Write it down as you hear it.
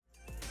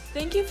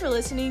Thank you for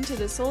listening to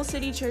the Soul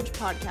City Church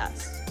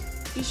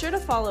podcast. Be sure to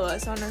follow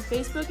us on our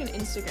Facebook and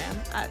Instagram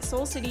at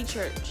Soul City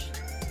Church.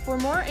 For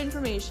more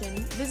information,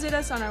 visit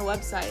us on our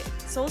website,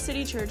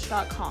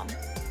 soulcitychurch.com.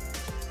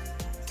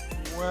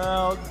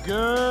 Well,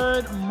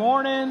 good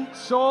morning,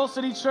 Soul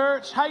City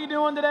Church. How you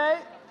doing today?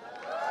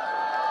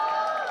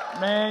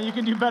 Man, you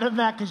can do better than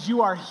that because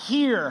you are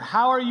here.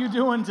 How are you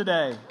doing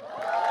today?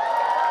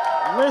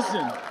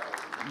 Listen,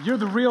 you're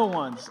the real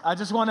ones. I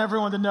just want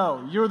everyone to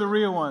know, you're the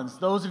real ones,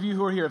 those of you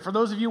who are here. For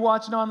those of you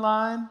watching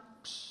online,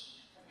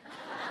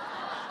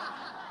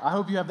 I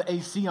hope you have the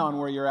AC on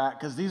where you're at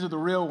because these are the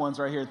real ones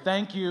right here.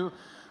 Thank you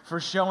for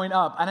showing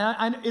up.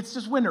 And it's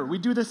just winter. We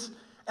do this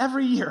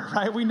every year,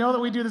 right? We know that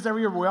we do this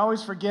every year, but we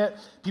always forget.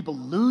 People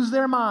lose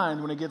their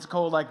mind when it gets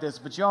cold like this.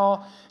 But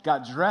y'all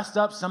got dressed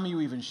up. Some of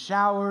you even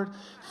showered.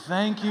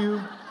 Thank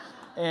you.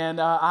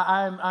 And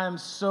I am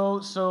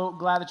so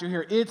glad that you're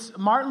here. It's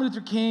Martin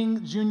Luther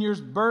King Jr.'s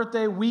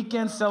birthday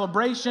weekend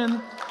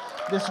celebration.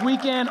 This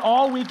weekend,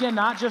 all weekend,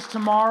 not just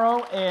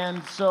tomorrow.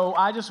 And so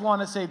I just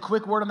want to say a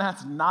quick word on that.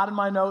 It's not in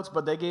my notes,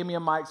 but they gave me a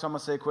mic, so I'm going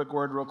to say a quick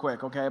word real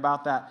quick, okay,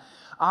 about that.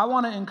 I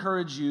want to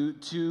encourage you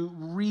to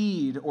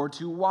read or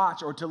to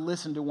watch or to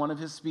listen to one of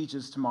his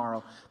speeches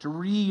tomorrow, to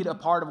read a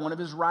part of one of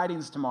his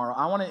writings tomorrow.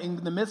 I want to,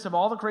 in the midst of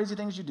all the crazy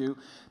things you do,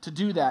 to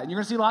do that. And you're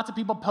going to see lots of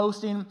people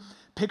posting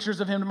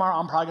pictures of him tomorrow.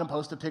 I'm probably going to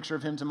post a picture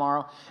of him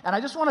tomorrow. And I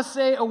just want to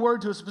say a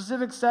word to a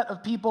specific set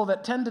of people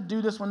that tend to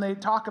do this when they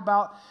talk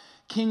about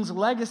King's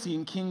legacy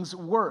and King's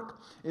work.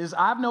 Is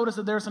I've noticed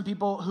that there are some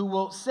people who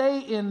will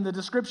say in the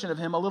description of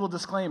him a little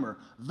disclaimer,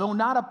 though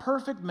not a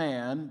perfect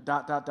man, ...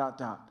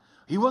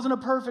 He wasn't a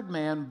perfect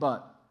man,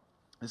 but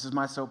this is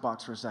my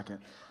soapbox for a second.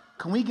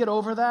 Can we get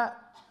over that?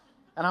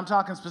 And I'm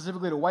talking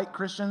specifically to white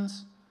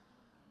Christians.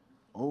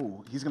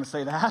 Oh, he's going to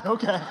say that?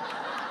 Okay.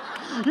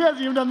 He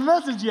hasn't even done the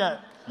message yet.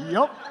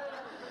 Yup.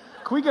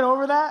 Can we get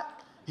over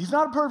that? He's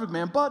not a perfect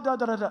man, but ...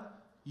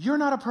 You're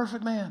not a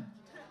perfect man.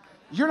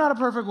 You're not a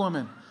perfect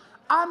woman.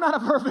 I'm not a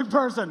perfect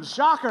person.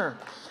 Shocker.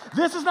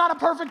 This is not a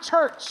perfect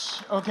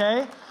church,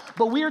 okay?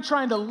 But we are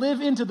trying to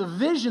live into the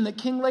vision that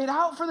King laid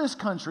out for this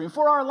country and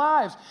for our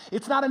lives.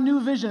 It's not a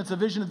new vision. It's a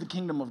vision of the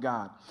kingdom of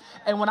God.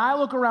 And when I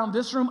look around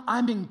this room,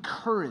 I'm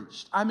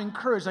encouraged. I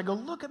go,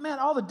 look at, man,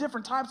 all the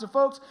different types of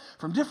folks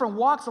from different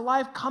walks of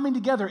life coming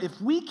together. If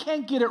we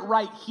can't get it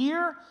right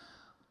here,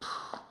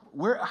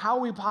 how are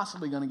we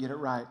possibly going to get it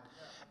right?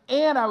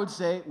 And I would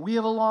say we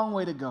have a long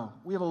way to go.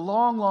 We have a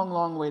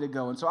long way to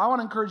go. And so I want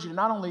to encourage you to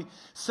not only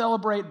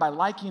celebrate by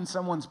liking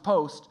someone's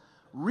post,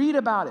 read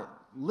about it,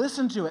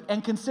 listen to it,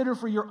 and consider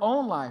for your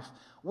own life,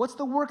 what's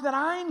the work that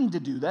I need to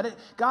do,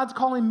 God's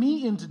calling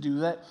me in to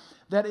do,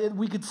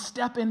 we could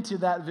step into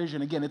that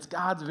vision. Again, it's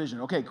God's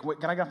vision. Okay,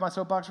 can I get off my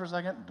soapbox for a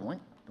second? Doink,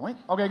 doink.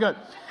 Okay, good.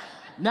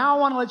 Now I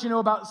want to let you know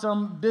about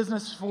some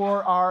business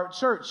for our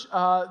church.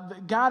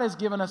 God has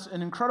given us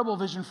an incredible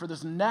vision for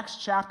this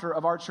next chapter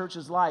of our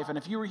church's life. And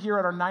if you were here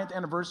at our 9th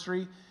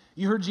anniversary,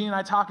 you heard Gene and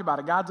I talk about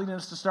it. God's leading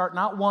us to start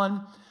not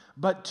one,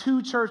 but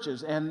 2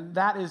 churches. And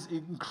that is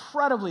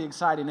incredibly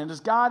exciting. And as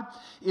God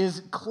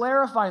is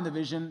clarifying the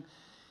vision,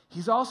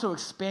 he's also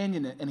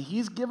expanding it. And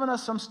he's given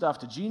us some stuff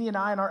to Jeannie and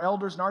I and our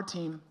elders and our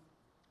team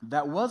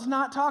that was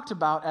not talked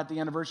about at the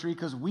anniversary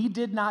because we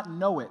did not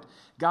know it.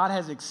 God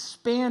has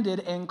expanded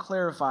and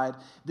clarified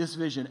this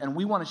vision, and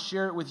we want to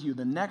share it with you,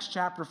 the next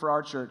chapter for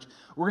our church.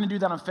 We're going to do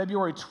that on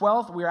February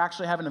 12th. We are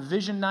actually having a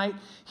vision night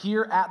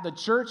here at the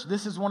church.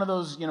 This is one of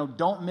those,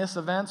 don't miss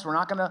events. We're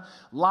not going to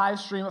live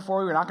stream it for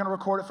you. We're not going to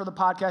record it for the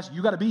podcast.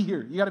 You got to be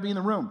here. You got to be in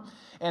the room.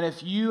 And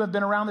if you have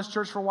been around this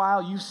church for a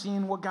while, you've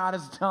seen what God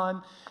has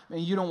done, and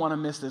you don't want to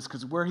miss this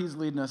because where he's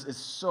leading us is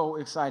so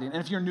exciting. And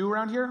if you're new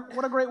around here,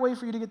 what a great way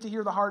for you to get to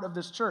hear the heart of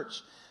this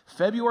church.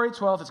 February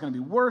 12th, it's going to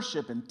be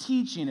worship and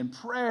teaching and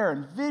prayer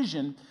and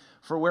vision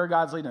for where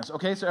God's leading us.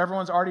 Okay, so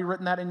everyone's already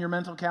written that in your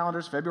mental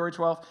calendars, February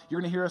 12th. You're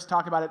going to hear us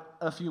talk about it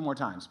a few more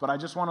times, but I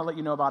just want to let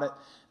you know about it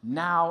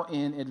now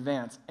in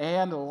advance.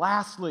 And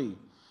lastly,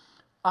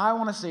 I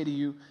want to say to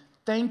you,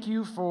 thank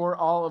you for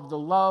all of the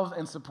love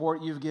and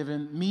support you've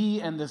given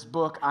me and this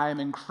book. I am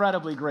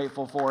incredibly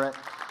grateful for it.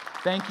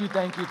 Thank you.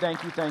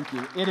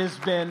 It has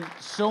been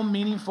so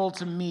meaningful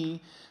to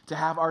me to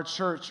have our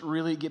church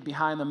really get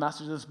behind the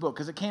message of this book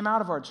because it came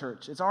out of our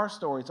church. It's our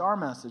story. It's our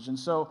message. And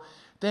so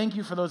thank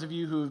you for those of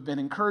you who have been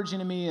encouraging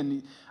to me.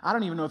 And I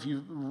don't even know if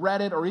you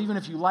read it or even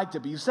if you liked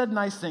it, but you said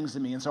nice things to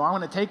me. And so I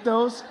want to take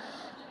those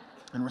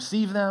and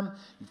receive them.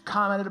 You've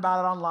commented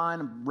about it online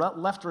and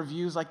left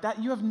reviews like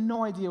that. You have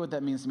no idea what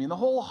that means to me. And the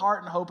whole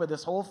heart and hope of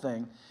this whole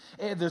thing,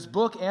 this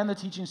book and the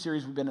teaching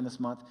series we've been in this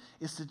month,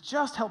 is to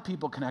just help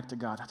people connect to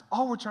God. That's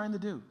all we're trying to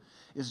do,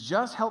 is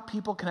just help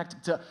people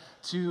connect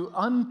to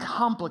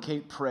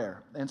uncomplicate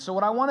prayer. And so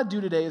what I want to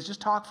do today is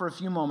just talk for a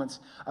few moments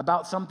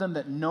about something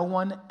that no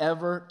one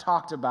ever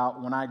talked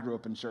about when I grew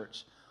up in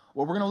church.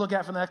 What we're going to look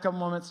at for the next couple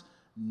moments,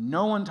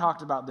 No one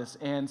talked about this,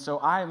 and so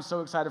I am so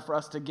excited for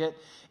us to get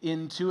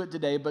into it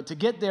today. But to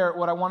get there,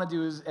 what I want to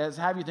do is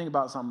have you think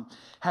about something.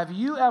 Have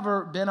you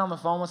ever been on the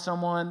phone with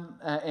someone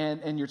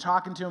and you're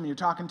talking to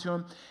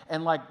them,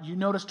 and like you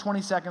notice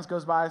 20 seconds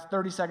goes by,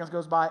 30 seconds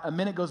goes by, a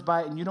minute goes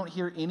by, and you don't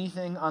hear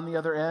anything on the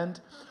other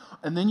end?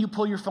 And then you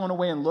pull your phone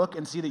away and look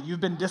and see that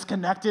you've been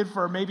disconnected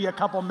for maybe a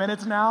couple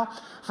minutes now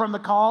from the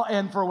call,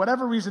 and for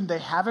whatever reason, they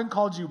haven't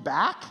called you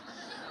back.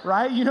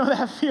 Right? You know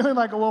that feeling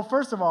like, well,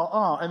 first of all,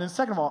 oh, and then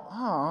second of all,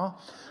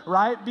 oh,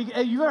 right?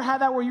 You ever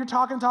had that where you're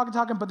talking,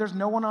 but there's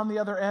no one on the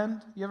other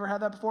end? You ever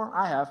had that before?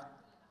 I have.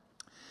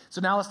 So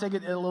now let's take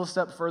it a little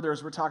step further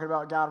as we're talking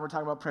about God, we're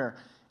talking about prayer.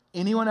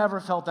 Anyone ever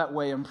felt that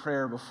way in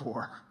prayer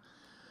before?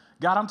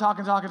 God, I'm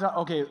talking.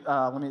 Okay,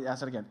 let me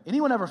ask that again.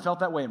 Anyone ever felt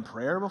that way in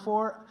prayer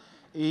before?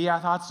 Yeah, I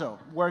thought so.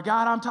 Where,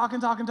 God, I'm talking,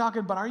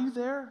 but are you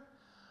there?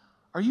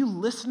 Are you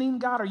listening,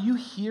 God? Are you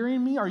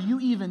hearing me? Are you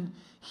even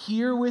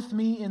here with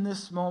me in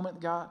this moment,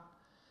 God?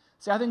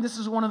 See, I think this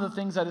is one of the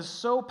things that is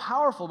so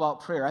powerful about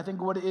prayer. I think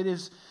what it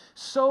is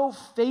so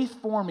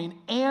faith-forming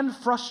and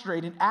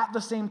frustrating at the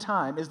same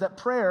time is that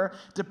prayer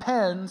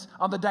depends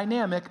on the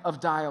dynamic of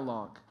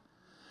dialogue.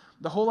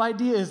 The whole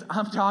idea is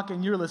I'm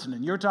talking, you're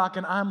listening. You're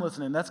talking, I'm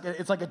listening.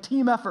 It's like a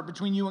team effort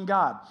between you and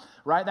God,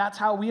 right? That's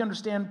how we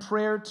understand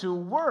prayer to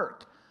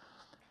work.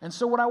 And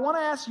so what I want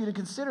to ask you to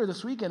consider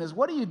this weekend is,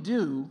 what do you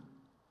do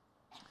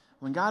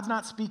when God's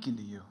not speaking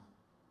to you?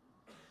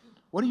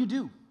 What do you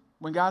do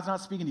when God's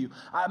not speaking to you?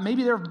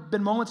 Maybe there have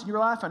been moments in your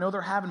life, I know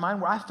there have in mine,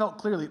 where I felt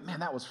clearly,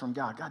 man, that was from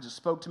God. God just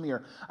spoke to me,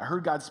 or I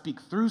heard God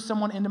speak through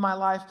someone into my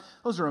life.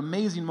 Those are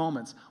amazing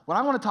moments. What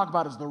I want to talk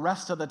about is the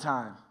rest of the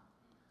time.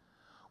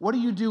 What do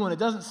you do when it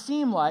doesn't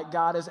seem like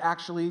God is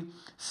actually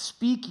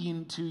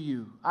speaking to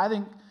you? I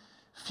think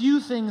few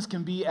things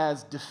can be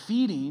as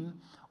defeating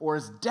or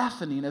as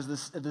deafening as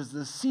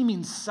the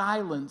seeming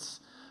silence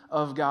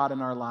of God in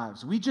our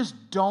lives. We just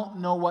don't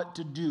know what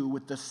to do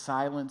with the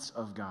silence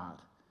of God.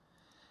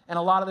 And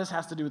a lot of this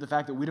has to do with the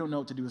fact that we don't know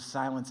what to do with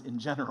silence in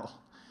general.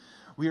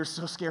 We are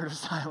so scared of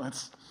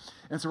silence.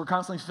 And so we're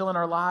constantly filling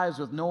our lives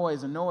with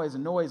noise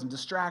and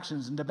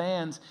distractions and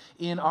demands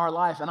in our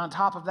life. And on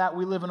top of that,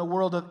 we live in a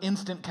world of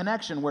instant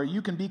connection where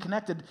you can be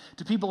connected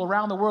to people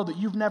around the world that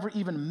you've never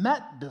even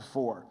met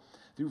before.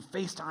 Through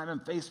FaceTime and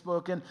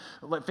Facebook and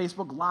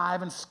Facebook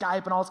Live and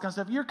Skype and all this kind of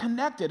stuff. You're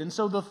connected. And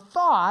so the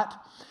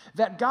thought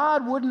that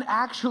God wouldn't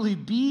actually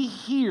be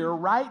here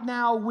right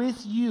now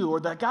with you, or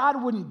that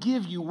God wouldn't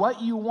give you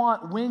what you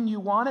want when you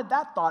want it,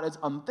 that thought is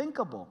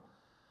unthinkable.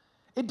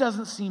 It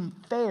doesn't seem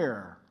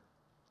fair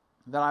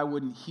that I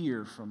wouldn't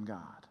hear from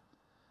God.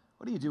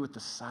 What do you do with the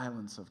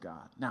silence of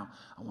God? Now,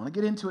 I want to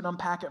get into it and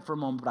unpack it for a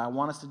moment, but I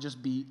want us to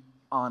just be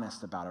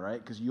honest about it,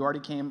 right? Because you already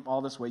came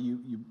all this way, you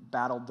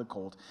battled the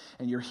cold,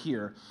 and you're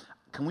here.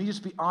 Can we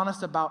just be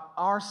honest about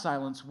our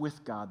silence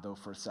with God, though,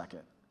 for a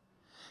second?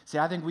 See,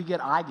 I think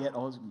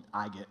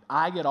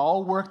I get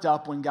all worked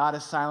up when God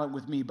is silent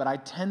with me, but I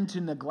tend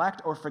to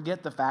neglect or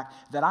forget the fact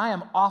that I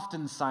am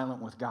often silent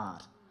with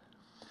God.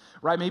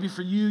 Right? Maybe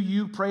for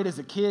you prayed as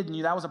a kid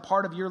and that was a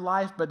part of your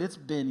life, but it's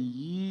been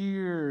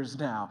years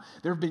now.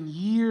 There have been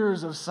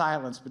years of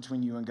silence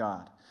between you and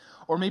God.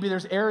 Or maybe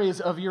there's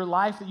areas of your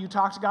life that you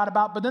talk to God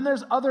about, but then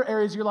there's other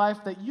areas of your life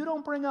that you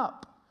don't bring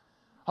up,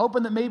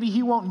 hoping that maybe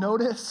He won't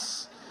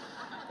notice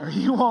or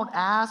He won't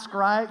ask,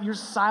 right? You're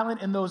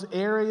silent in those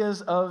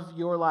areas of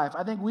your life.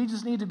 I think we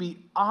just need to be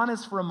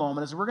honest for a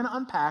moment as we're going to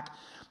unpack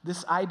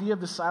this idea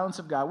of the silence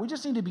of God. We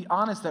just need to be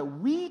honest that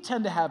we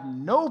tend to have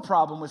no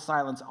problem with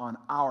silence on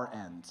our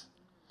end.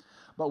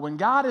 But when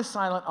God is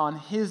silent on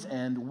His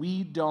end,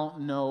 we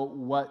don't know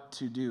what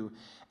to do.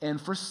 And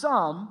for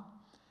some,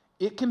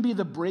 it can be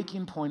the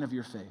breaking point of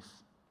your faith.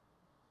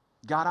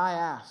 God, I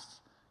asked.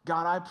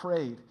 God, I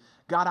prayed.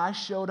 God, I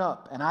showed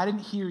up, and I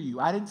didn't hear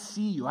you. I didn't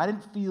see you. I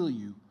didn't feel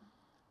you.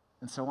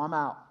 And so I'm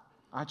out.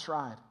 I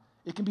tried.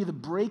 It can be the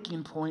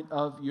breaking point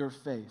of your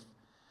faith.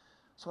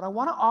 So what I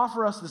want to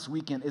offer us this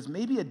weekend is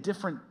maybe a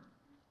different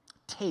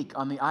take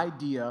on the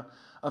idea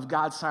of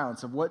God's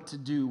silence, of what to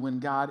do when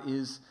God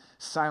is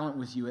silent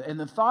with you. And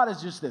the thought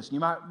is just this. You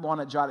might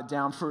want to jot it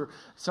down for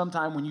some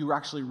time when you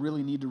actually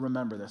really need to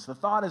remember this. The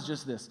thought is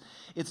just this.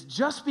 It's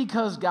just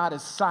because God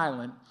is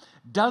silent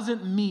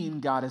doesn't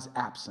mean God is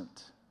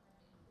absent.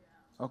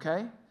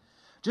 Okay?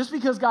 Just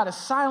because God is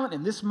silent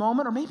in this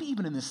moment, or maybe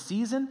even in this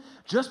season,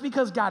 just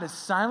because God is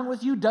silent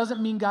with you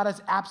doesn't mean God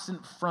is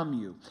absent from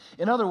you.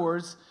 In other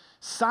words,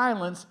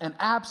 silence and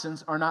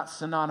absence are not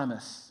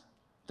synonymous.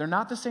 They're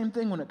not the same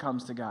thing when it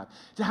comes to God.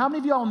 So how many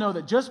of y'all know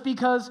that just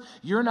because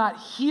you're not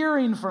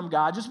hearing from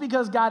God, just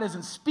because God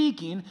isn't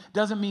speaking,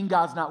 doesn't mean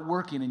God's not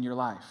working in your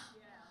life?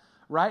 Yeah.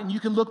 Right? And you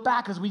can look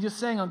back, as we just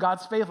sang on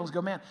God's faithfulness,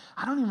 go, man,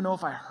 I don't even know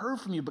if I heard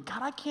from you, but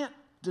God, I can't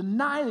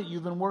deny that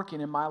you've been working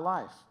in my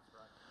life.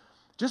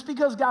 Just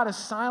because God is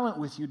silent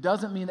with you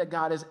doesn't mean that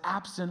God is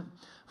absent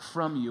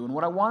from you. And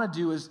what I want to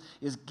do is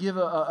give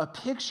a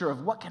picture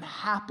of what can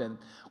happen,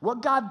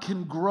 what God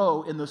can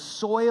grow in the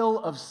soil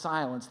of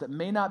silence that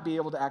may not be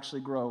able to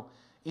actually grow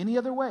any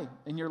other way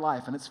in your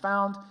life. And it's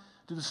found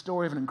through the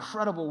story of an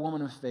incredible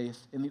woman of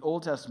faith in the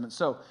Old Testament.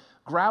 So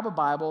grab a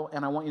Bible,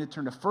 and I want you to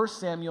turn to 1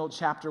 Samuel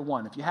chapter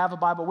 1. If you have a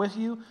Bible with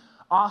you,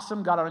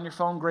 awesome. Got it on your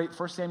phone, great.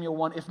 1 Samuel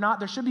 1. If not,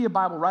 there should be a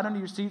Bible right under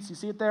your seats. You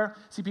see it there?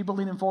 See people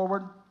leaning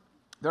forward?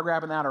 They're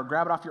grabbing that, or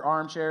grab it off your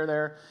armchair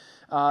there.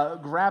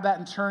 Grab that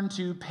and turn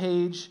to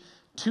page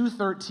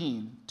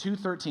 213.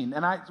 213.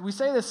 And we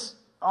say this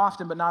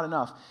often, but not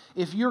enough.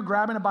 If you're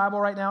grabbing a Bible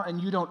right now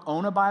and you don't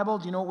own a Bible,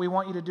 do you know what we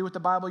want you to do with the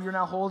Bible you're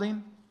now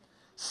holding?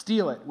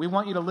 Steal it. We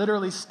want you to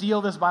literally steal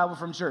this Bible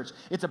from church.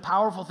 It's a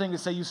powerful thing to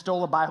say you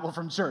stole a Bible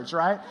from church,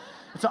 right?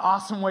 It's an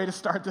awesome way to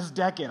start this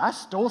decade. I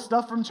stole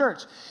stuff from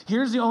church.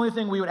 Here's the only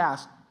thing we would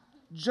ask.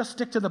 Just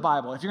stick to the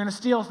Bible. If you're going to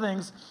steal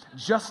things,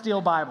 just steal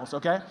Bibles,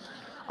 okay?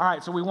 All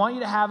right, so we want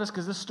you to have this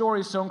because this story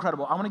is so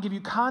incredible. I want to give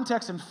you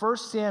context in 1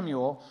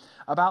 Samuel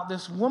about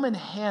this woman,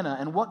 Hannah,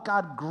 and what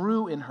God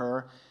grew in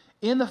her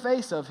in the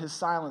face of his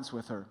silence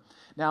with her.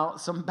 Now,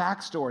 some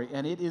backstory,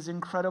 and it is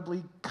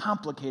incredibly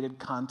complicated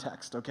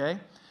context, okay?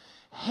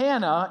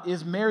 Hannah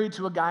is married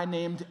to a guy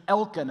named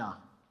Elkanah.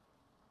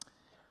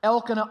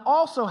 Elkanah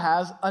also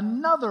has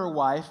another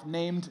wife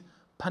named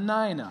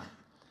Peninnah.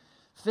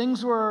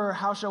 Things were,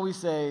 how shall we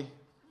say,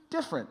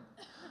 different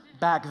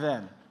back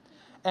then.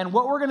 And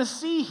what we're going to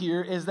see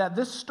here is that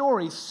this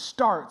story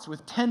starts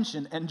with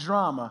tension and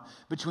drama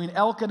between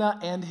Elkanah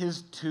and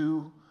his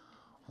two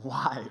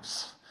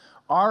wives.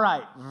 All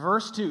right,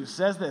 verse 2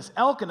 says this.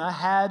 Elkanah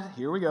had,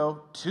 here we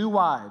go, two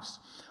wives.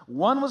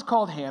 One was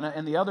called Hannah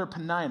and the other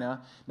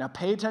Peninnah. Now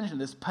pay attention to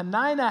this.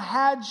 Peninnah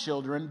had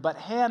children, but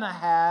Hannah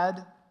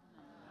had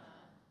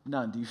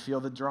none. Do you feel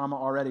the drama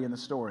already in the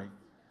story?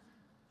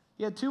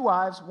 He had two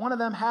wives. One of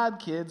them had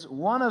kids.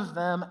 One of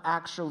them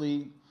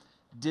actually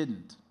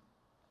didn't.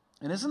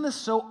 And isn't this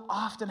so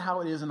often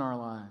how it is in our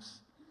lives?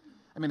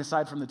 I mean,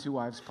 aside from the two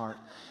wives part.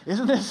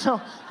 Isn't this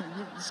so,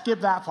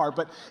 skip that part,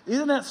 but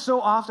isn't that so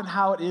often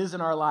how it is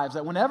in our lives?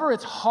 That whenever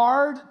it's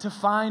hard to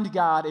find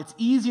God, it's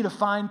easy to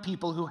find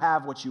people who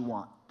have what you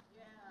want.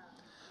 Yeah.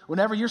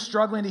 Whenever you're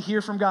struggling to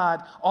hear from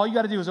God, all you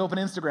got to do is open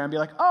Instagram and be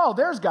like, oh,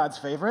 there's God's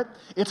favorite.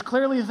 It's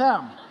clearly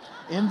them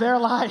in their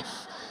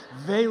life.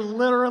 They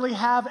literally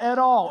have it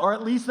all, or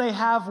at least they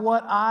have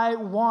what I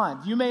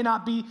want. You may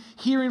not be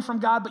hearing from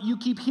God, but you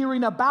keep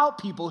hearing about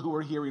people who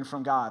are hearing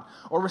from God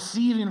or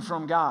receiving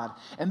from God.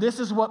 And this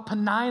is what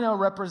Peninnah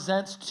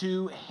represents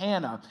to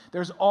Hannah.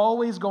 There's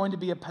always going to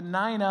be a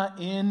Peninnah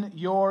in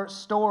your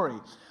story.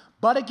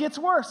 But it gets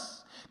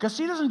worse, because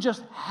she doesn't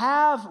just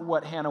have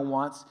what Hannah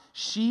wants,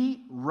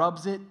 she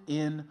rubs it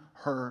in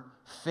her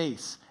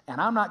face.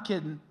 And I'm not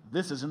kidding.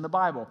 This is in the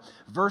Bible.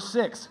 Verse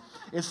 6,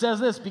 it says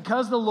this,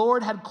 because the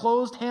Lord had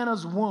closed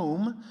Hannah's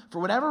womb, for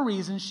whatever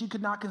reason, she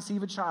could not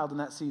conceive a child in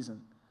that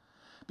season.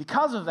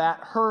 Because of that,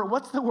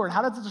 what's the word?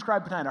 How does it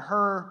describe Peninnah?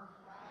 Her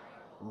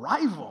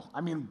rival.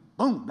 I mean,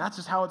 boom, that's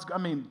just how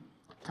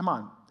come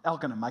on,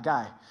 Elkanah, my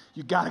guy.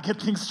 You got to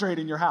get things straight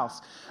in your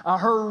house.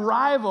 Her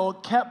rival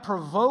kept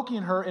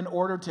provoking her in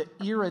order to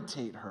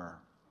irritate her.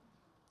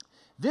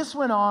 This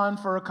went on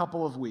for a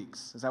couple of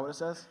weeks. Is that what it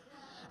says?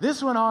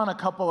 This went on a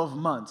couple of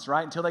months,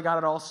 right, until they got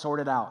it all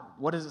sorted out.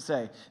 What does it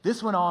say?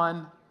 This went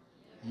on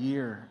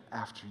year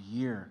after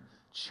year,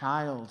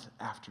 child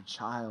after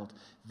child.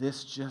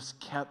 This just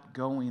kept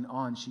going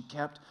on. She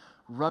kept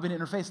rubbing it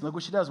in her face. And look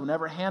what she does.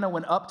 Whenever Hannah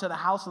went up to the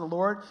house of the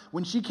Lord,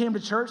 when she came to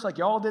church, like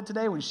y'all did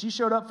today, when she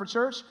showed up for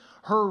church,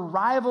 her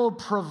rival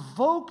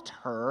provoked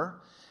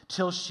her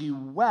till she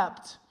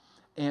wept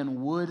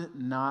and would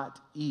not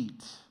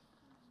eat.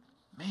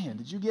 Man,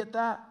 did you get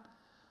that?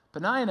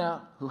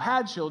 Peninnah, who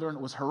had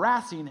children, was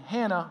harassing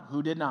Hannah,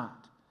 who did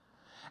not.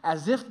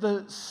 As if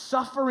the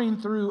suffering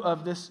through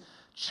of this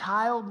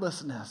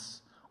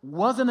childlessness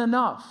wasn't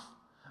enough,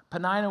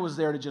 Peninnah was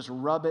there to just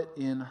rub it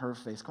in her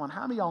face. Come on,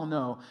 how many of y'all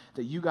know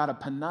that you got a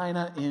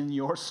Peninnah in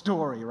your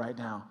story right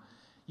now?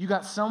 You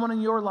got someone in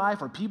your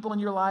life or people in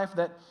your life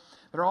that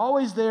are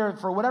always there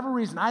for whatever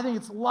reason. I think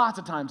it's lots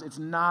of times it's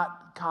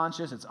not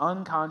conscious, it's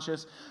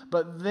unconscious,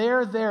 but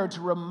they're there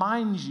to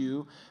remind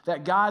you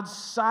that God's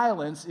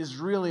silence is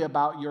really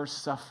about your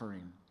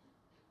suffering.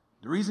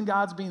 The reason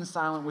God's being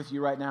silent with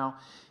you right now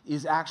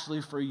is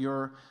actually for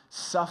your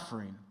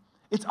suffering.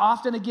 It's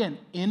often, again,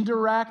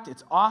 indirect.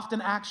 It's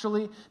often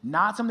actually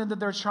not something that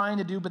they're trying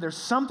to do, but there's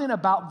something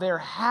about their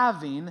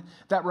having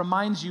that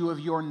reminds you of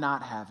your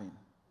not having.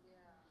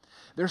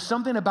 There's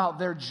something about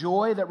their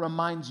joy that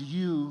reminds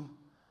you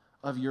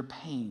of your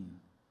pain.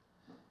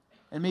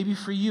 And maybe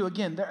for you,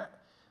 again,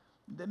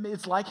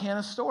 it's like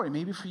Hannah's story.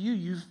 Maybe for you,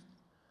 you've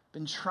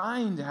been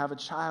trying to have a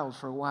child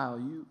for a while.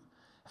 You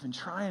have been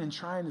trying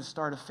to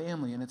start a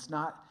family, and it's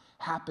not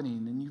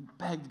happening. And you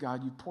begged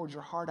God, you poured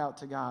your heart out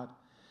to God.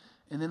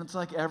 And then it's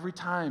like every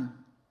time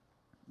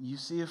you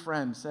see a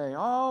friend say,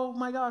 oh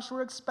my gosh,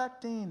 we're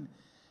expecting,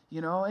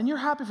 and you're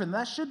happy for them.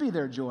 That should be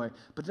their joy.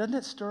 But doesn't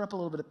it stir up a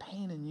little bit of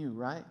pain in you,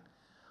 right?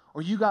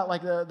 Or you got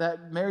like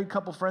that married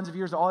couple friends of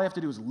yours, all they have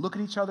to do is look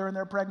at each other and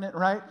they're pregnant,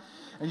 right?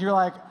 And you're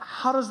like,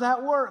 how does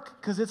that work?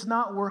 Because it's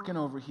not working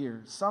over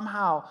here.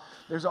 Somehow,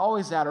 there's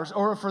always that.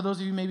 Or for those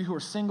of you maybe who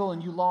are single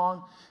and you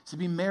long to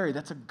be married,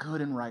 that's a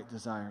good and right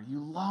desire. You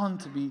long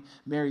to be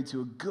married to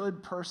a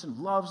good person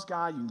who loves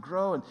God. You can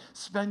grow and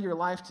spend your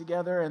life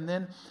together. And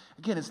then,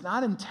 again, it's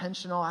not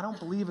intentional. I don't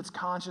believe it's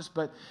conscious,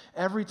 but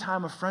every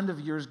time a friend of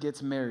yours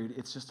gets married,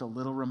 it's just a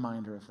little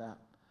reminder of that.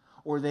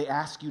 Or they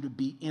ask you to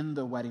be in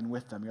the wedding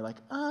with them. You're like,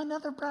 oh,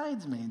 another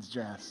bridesmaid's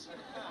dress.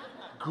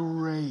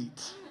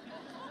 Great.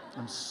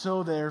 I'm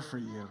so there for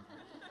you.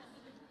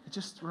 It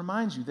just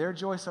reminds you. Their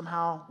joy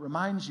somehow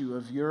reminds you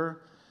of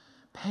your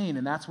pain.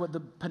 And that's what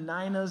the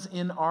Peninnahs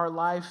in our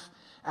life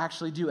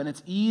actually do. And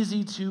it's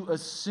easy to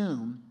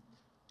assume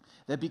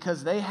that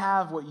because they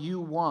have what you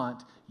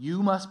want,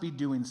 you must be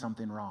doing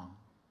something wrong.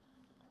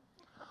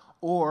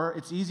 Or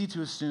it's easy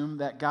to assume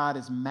that God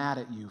is mad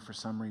at you for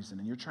some reason,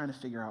 and you're trying to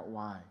figure out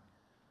why.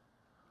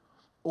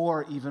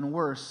 Or even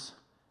worse,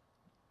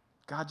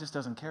 God just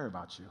doesn't care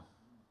about you.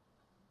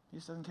 He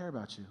just doesn't care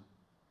about you.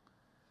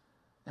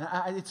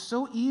 And it's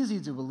so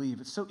easy to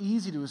believe, it's so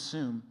easy to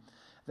assume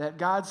that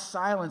God's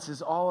silence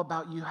is all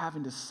about you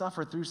having to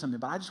suffer through something.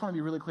 But I just want to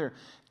be really clear.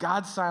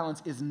 God's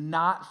silence is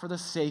not for the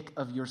sake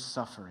of your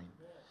suffering.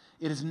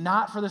 It is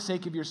not for the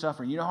sake of your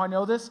suffering. You know how I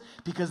know this?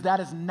 Because that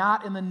is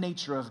not in the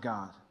nature of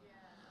God.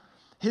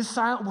 His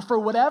silence, for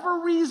whatever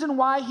reason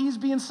why he's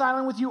being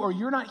silent with you or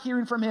you're not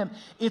hearing from him,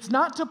 it's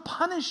not to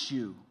punish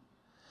you.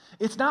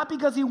 It's not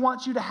because he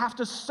wants you to have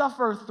to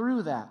suffer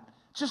through that.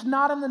 It's just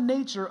not in the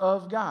nature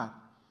of God.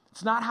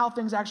 It's not how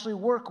things actually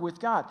work with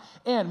God.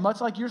 And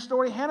much like your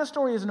story, Hannah's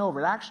story isn't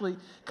over. It actually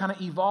kind of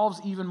evolves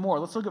even more.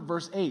 Let's look at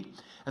verse 8.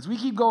 As we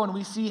keep going,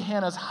 we see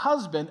Hannah's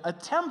husband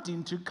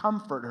attempting to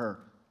comfort her.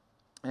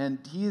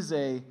 And he's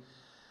a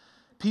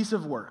piece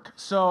of work.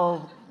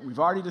 So we've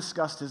already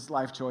discussed his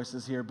life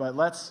choices here, but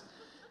let's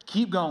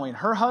keep going.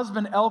 Her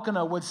husband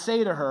Elkanah would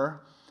say to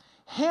her,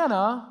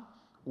 Hannah,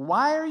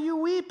 why are you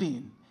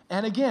weeping?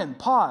 And again,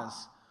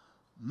 pause.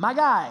 My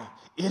guy,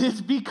 it is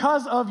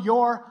because of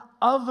your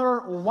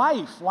other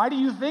wife. Why do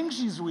you think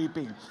she's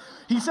weeping?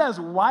 He says,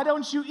 why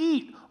don't you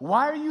eat?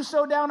 Why are you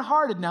so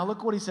downhearted? Now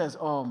look what he says.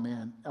 Oh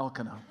man,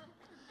 Elkanah.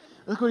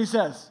 Look what he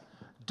says.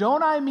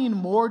 Don't I mean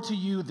more to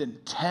you than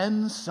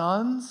 10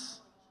 sons?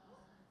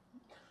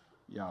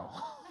 Yo,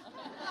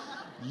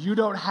 you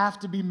don't have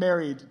to be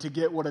married to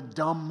get what a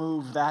dumb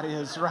move that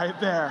is right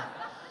there.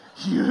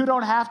 You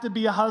don't have to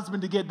be a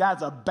husband to get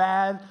that's a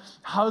bad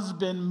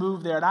husband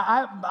move there. And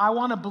I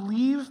want to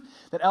believe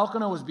that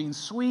Elkanah was being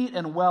sweet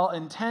and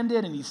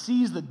well-intended, and he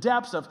sees the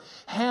depths of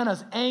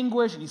Hannah's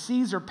anguish, and he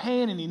sees her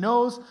pain, and he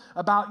knows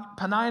about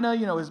Peninnah,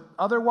 his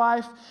other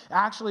wife,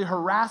 actually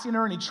harassing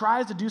her, and he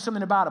tries to do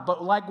something about it.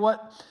 But like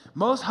what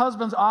most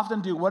husbands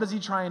often do, what does he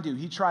try and do?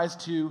 He tries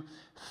to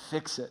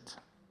fix it.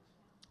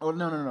 Oh,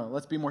 no.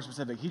 Let's be more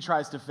specific. He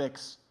tries to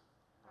fix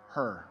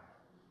her.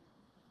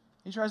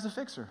 He tries to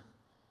fix her.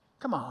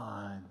 Come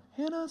on,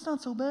 Hannah, it's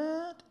not so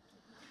bad.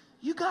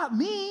 You got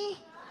me.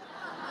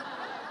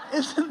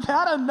 Isn't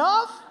that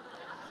enough?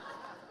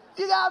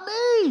 You got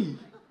me.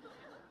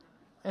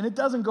 And it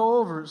doesn't go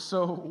over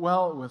so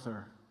well with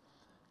her.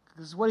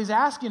 Because what he's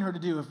asking her to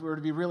do, if we were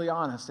to be really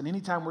honest, and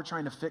anytime we're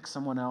trying to fix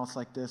someone else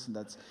like this and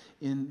that's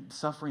in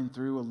suffering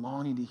through a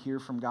longing to hear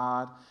from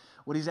God,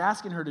 what he's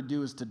asking her to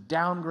do is to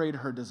downgrade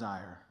her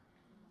desire.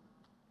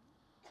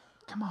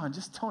 Come on,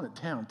 just tone it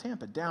down,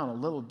 tamp it down a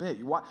little bit.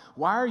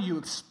 Why are you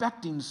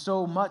expecting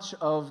so much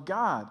of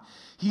God?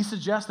 He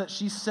suggests that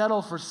she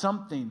settle for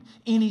something,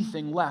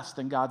 anything less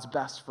than God's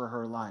best for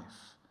her life.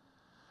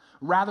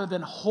 Rather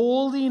than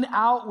holding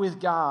out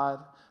with God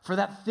for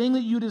that thing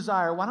that you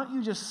desire, why don't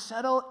you just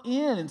settle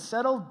in and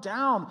settle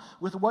down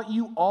with what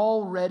you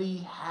already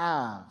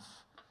have?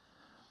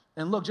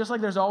 And look, just like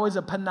there's always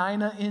a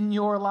Peninnah in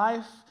your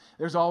life,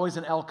 there's always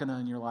an Elkanah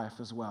in your life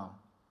as well.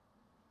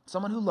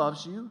 Someone who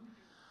loves you,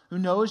 who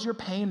knows your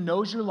pain,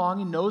 knows your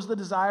longing, knows the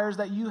desires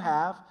that you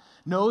have,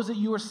 knows that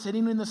you are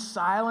sitting in the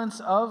silence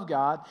of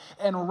God,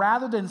 and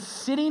rather than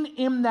sitting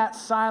in that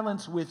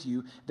silence with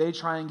you, they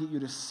try and get you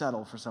to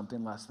settle for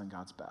something less than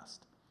God's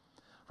best.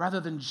 Rather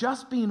than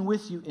just being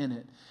with you in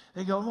it,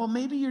 they go, well,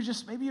 maybe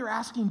you're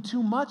asking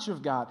too much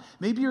of God.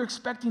 Maybe you're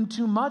expecting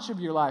too much of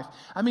your life.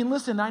 I mean,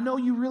 listen, I know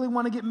you really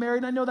want to get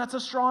married. I know that's a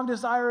strong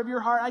desire of your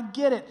heart. I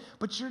get it,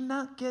 but you're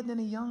not getting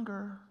any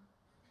younger.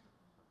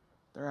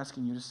 They're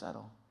asking you to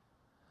settle.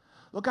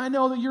 Look, I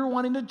know that you're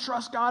wanting to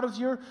trust God with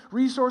your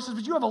resources,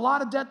 but you have a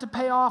lot of debt to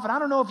pay off, and I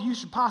don't know if you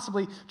should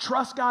possibly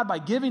trust God by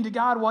giving to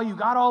God while you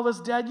got all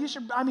this debt.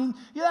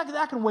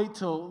 That can wait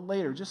till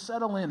later. Just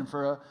settle in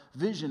for a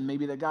vision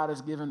maybe that God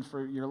has given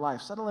for your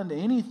life. Settle into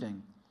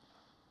anything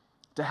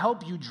to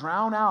help you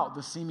drown out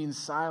the seeming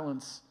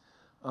silence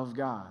of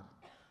God.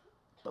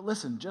 But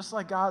listen, just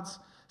like God's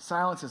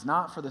silence is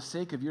not for the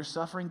sake of your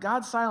suffering,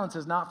 God's silence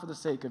is not for the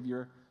sake of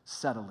your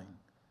settling.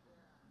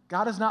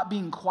 God is not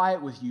being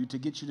quiet with you to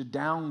get you to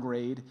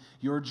downgrade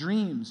your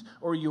dreams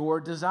or your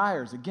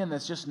desires. Again,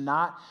 that's just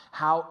not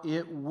how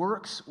it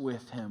works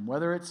with him.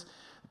 Whether it's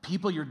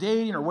people you're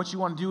dating or what you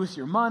want to do with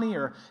your money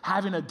or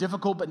having a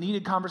difficult but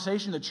needed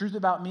conversation, the truth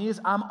about me is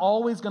I'm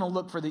always going to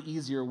look for the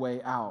easier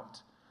way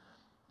out.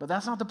 But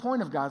that's not the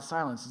point of God's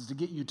silence, is to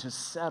get you to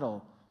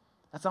settle.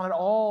 That's not at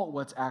all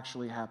what's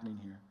actually happening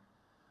here.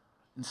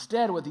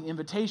 Instead, what the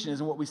invitation is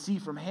and what we see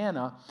from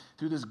Hannah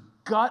through this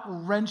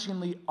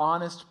gut-wrenchingly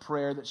honest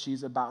prayer that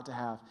she's about to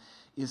have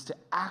is to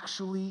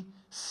actually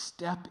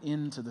step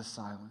into the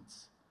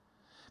silence.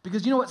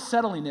 Because you know what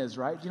settling is,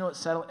 right? Do you know what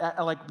settling,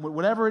 like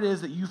whatever it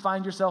is that you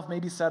find yourself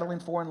maybe settling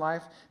for in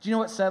life, do you know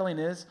what settling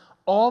is?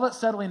 All that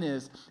settling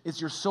is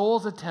your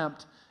soul's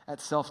attempt at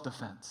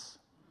self-defense.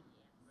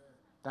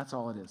 That's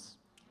all it is.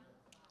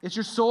 It's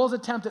your soul's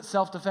attempt at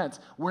self-defense.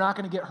 We're not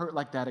going to get hurt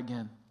like that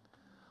again.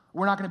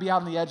 We're not going to be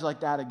out on the edge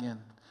like that again.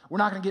 We're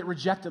not going to get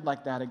rejected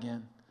like that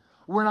again.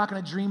 We're not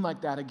going to dream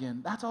like that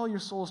again. That's all your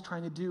soul's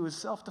trying to do is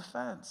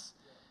self-defense.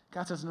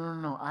 God says,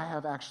 no, I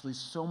have actually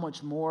so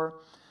much more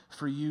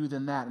for you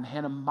than that. And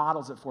Hannah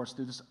models it for us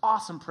through this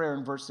awesome prayer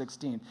in verse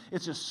 16.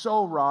 It's just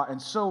so raw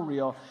and so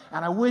real.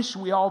 And I wish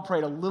we all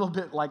prayed a little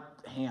bit like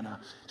Hannah,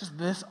 just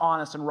this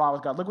honest and raw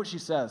with God. Look what she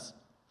says.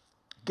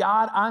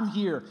 God, I'm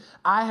here.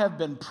 I have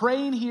been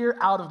praying here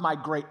out of my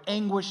great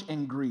anguish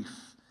and grief.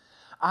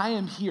 I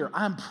am here.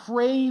 I'm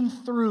praying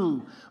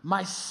through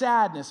my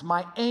sadness,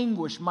 my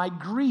anguish, my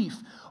grief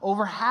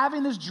over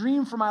having this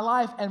dream for my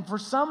life. And for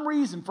some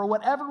reason, for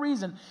whatever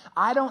reason,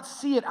 I don't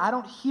see it. I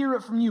don't hear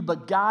it from you.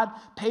 But God,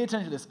 pay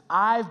attention to this.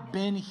 I've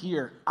been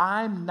here.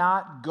 I'm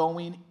not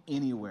going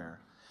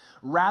anywhere.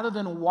 Rather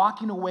than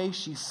walking away,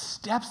 she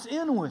steps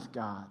in with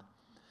God.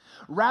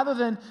 Rather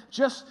than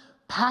just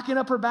packing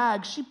up her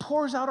bag, she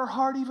pours out her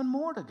heart even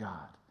more to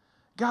God.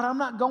 God, I'm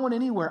not going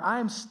anywhere. I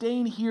am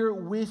staying here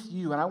with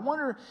you. And I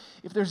wonder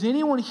if there's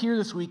anyone here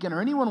this weekend or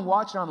anyone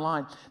watching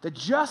online that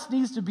just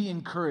needs to be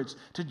encouraged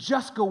to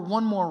just go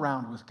one more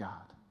round with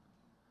God.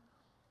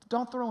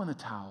 Don't throw in the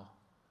towel.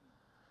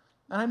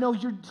 And I know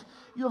you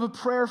have a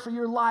prayer for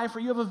your life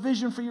or you have a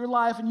vision for your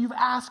life and you've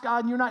asked God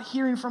and you're not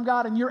hearing from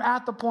God and you're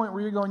at the point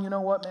where you're going, you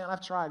know what, man,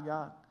 I've tried,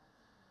 God.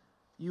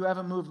 You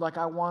haven't moved like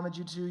I wanted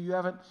you to. You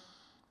haven't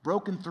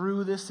broken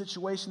through this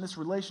situation, this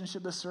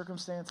relationship, this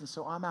circumstance, and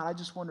so I'm out. I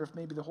just wonder if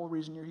maybe the whole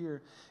reason you're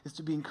here is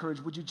to be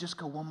encouraged. Would you just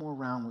go one more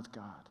round with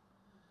God?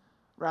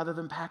 Rather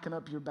than packing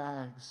up your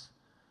bags,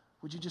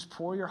 would you just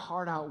pour your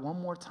heart out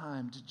one more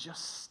time to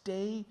just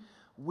stay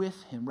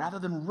with Him? Rather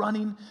than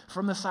running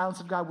from the silence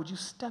of God, would you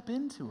step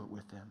into it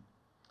with Him?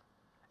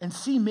 And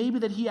see maybe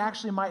that He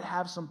actually might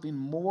have something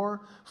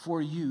more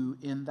for you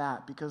in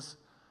that. Because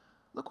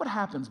look what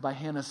happens by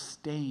Hannah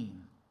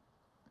staying.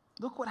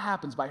 Look what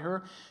happens by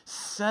her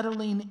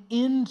settling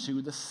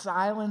into the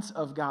silence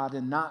of God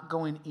and not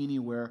going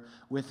anywhere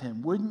with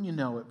Him. Wouldn't you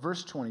know it?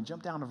 Verse 20,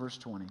 jump down to verse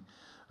 20.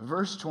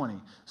 Verse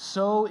 20,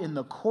 so in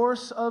the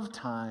course of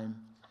time,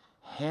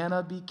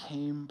 Hannah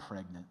became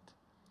pregnant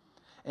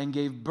and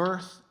gave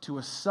birth to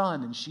a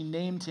son, and she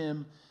named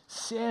him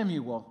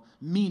Samuel,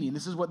 meaning,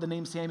 this is what the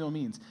name Samuel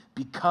means,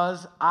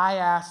 because I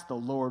asked the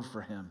Lord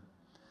for him.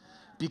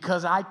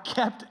 Because I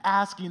kept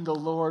asking the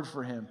Lord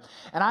for him.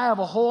 And I have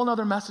a whole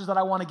other message that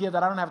I want to give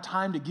that I don't have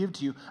time to give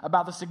to you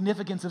about the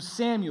significance of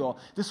Samuel.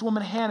 This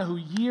woman Hannah, who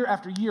year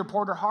after year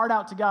poured her heart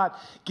out to God,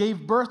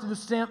 gave birth to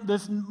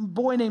this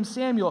boy named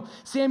Samuel.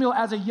 Samuel,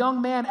 as a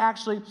young man,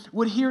 actually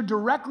would hear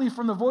directly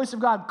from the voice of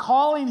God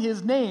calling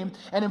his name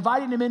and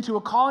inviting him into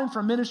a calling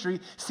for ministry.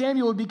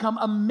 Samuel would become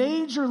a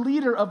major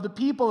leader of the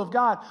people of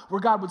God,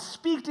 where God would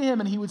speak to him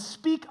and he would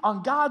speak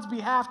on God's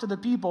behalf to the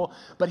people.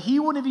 But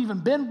he wouldn't have even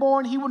been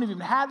born. He wouldn't have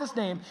even had this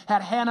name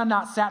had Hannah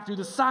not sat through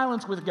the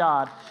silence with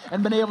God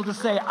and been able to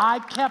say, I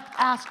kept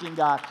asking,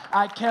 God.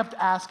 I kept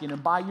asking.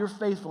 And by your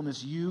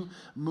faithfulness, you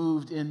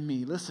moved in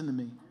me. Listen to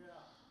me.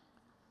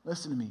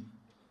 Listen to me.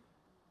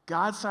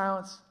 God's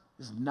silence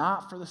is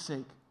not for the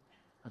sake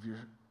of your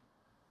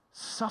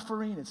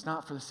suffering. It's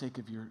not for the sake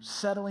of your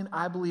settling.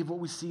 I believe what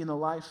we see in the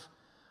life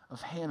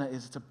of Hannah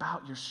is it's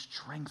about your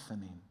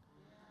strengthening.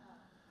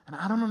 And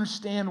I don't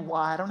understand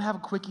why. I don't have a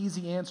quick,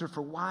 easy answer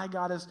for why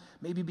God is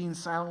maybe being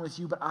silent with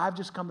you, but I've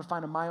just come to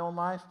find in my own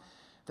life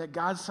that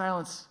God's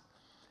silence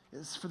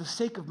is for the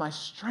sake of my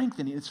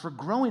strengthening. It's for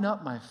growing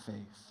up my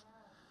faith,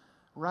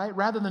 right?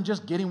 Rather than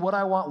just getting what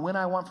I want, when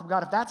I want from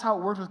God. If that's how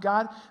it works with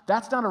God,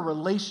 that's not a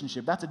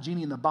relationship. That's a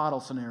genie in the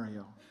bottle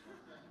scenario.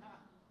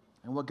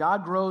 And what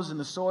God grows in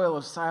the soil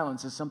of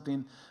silence is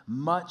something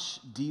much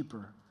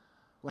deeper.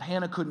 What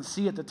Hannah couldn't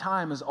see at the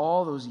time is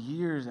all those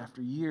years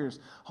after years,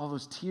 all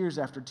those tears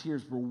after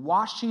tears were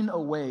washing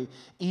away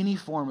any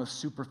form of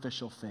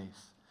superficial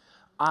faith.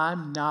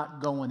 I'm not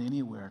going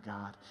anywhere,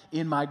 God.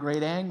 In my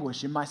great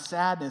anguish, in my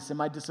sadness, in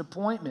my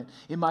disappointment,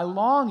 in my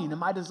longing, in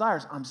my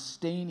desires, I'm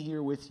staying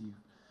here with you.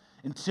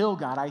 Until,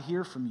 God, I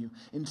hear from you.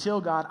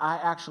 Until, God,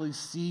 I actually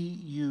see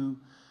you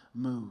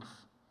move.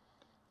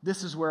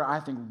 This is where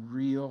I think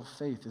real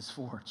faith is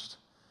forged.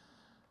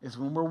 Is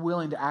when we're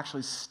willing to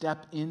actually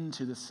step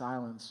into the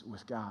silence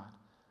with God.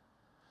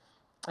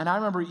 And I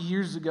remember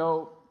years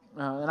ago,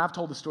 and I've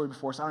told the story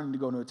before, so I don't need to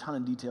go into a ton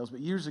of details, but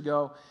years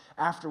ago,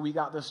 after we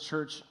got this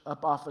church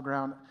up off the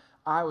ground,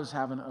 I was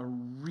having a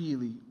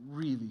really,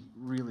 really,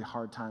 really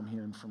hard time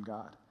hearing from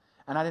God.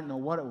 And I didn't know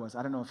what it was.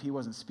 I don't know if he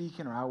wasn't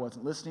speaking or I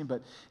wasn't listening,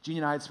 but Jeannie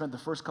and I had spent the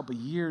first couple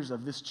of years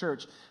of this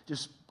church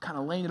just kind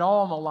of laying it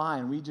all on the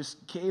line. We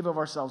just gave of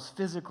ourselves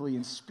physically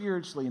and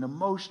spiritually and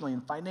emotionally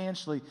and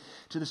financially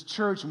to this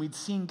church, and we'd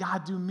seen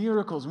God do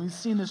miracles, and we'd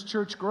seen this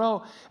church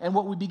grow, and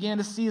what we began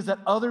to see is that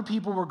other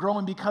people were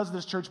growing because of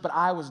this church, but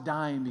I was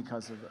dying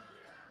because of it.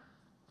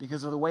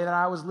 Because of the way that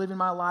I was living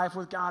my life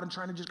with God and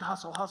trying to just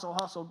hustle,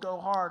 go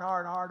hard.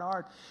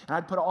 And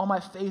I'd put all my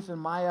faith in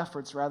my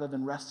efforts rather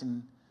than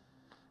resting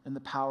in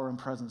the power and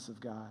presence of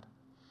God.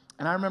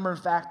 And I remember, in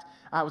fact,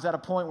 I was at a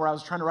point where I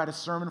was trying to write a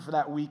sermon for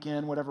that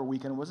weekend, whatever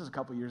weekend it was. This was a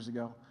couple years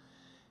ago.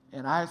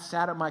 And I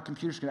sat at my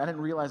computer screen. I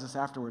didn't realize this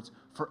afterwards.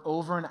 For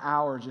over an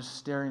hour just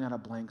staring at a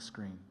blank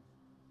screen.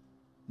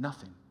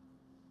 Nothing.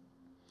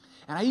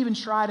 And I even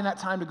tried in that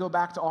time to go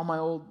back to all my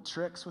old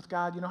tricks with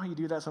God. You know how you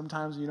do that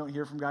sometimes when you don't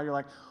hear from God? You're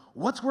like,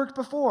 what's worked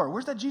before?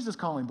 Where's that Jesus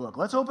Calling book?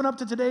 Let's open up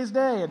to today's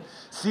day and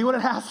see what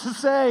it has to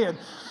say. And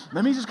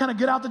let me just kind of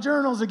get out the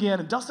journals again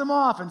and dust them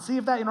off and see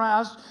if that, I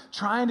was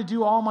trying to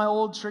do all my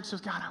old tricks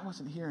with God. I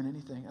wasn't hearing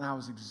anything. And I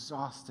was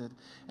exhausted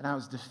and I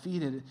was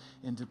defeated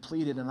and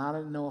depleted. And I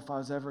didn't know if I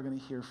was ever going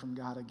to hear from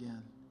God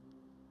again.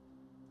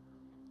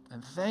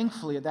 And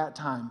thankfully at that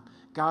time,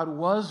 God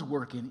was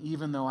working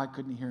even though I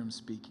couldn't hear him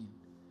speaking.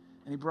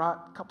 And he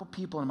brought a couple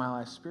people in my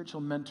life,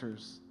 spiritual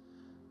mentors,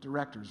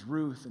 directors,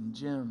 Ruth and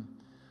Jim,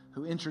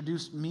 who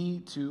introduced me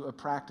to a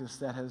practice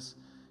that has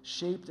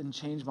shaped and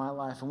changed my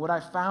life. And what I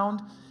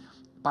found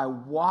by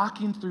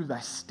walking through, by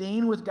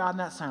staying with God in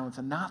that silence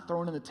and not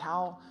throwing in the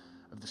towel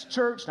of this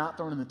church, not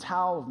throwing in the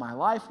towel of my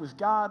life with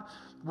God,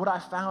 what I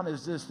found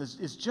is this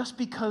is just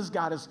because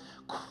God is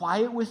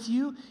quiet with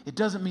you, it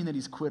doesn't mean that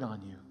he's quit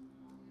on you.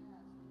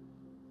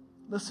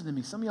 Listen to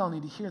me. Some of y'all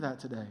need to hear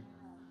that today.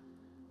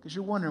 Because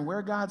you're wondering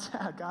where God's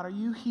at. God, are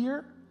you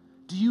here?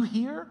 Do you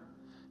hear?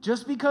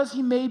 Just because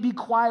he may be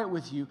quiet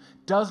with you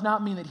does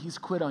not mean that he's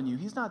quit on you.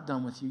 He's not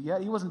done with you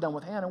yet. He wasn't done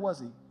with Hannah, was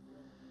he?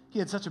 He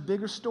had such a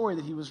bigger story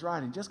that he was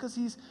writing. Just because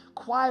he's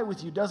quiet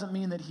with you doesn't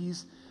mean that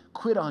he's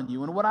quit on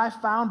you. And what I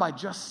found by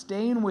just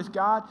staying with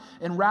God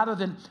and rather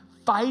than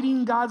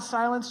fighting God's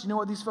silence, you know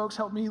what these folks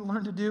helped me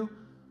learn to do?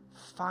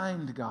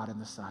 Find God in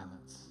the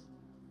silence.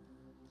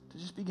 To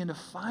just begin to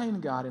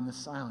find God in the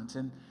silence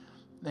and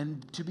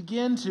to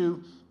begin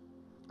to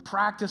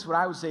practice what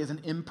I would say is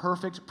an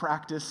imperfect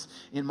practice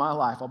in my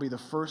life. I'll be the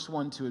first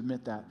one to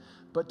admit that.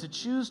 But to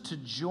choose to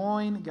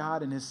join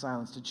God in his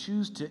silence, to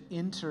choose to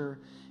enter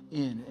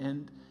in.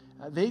 And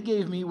they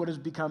gave me what has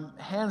become,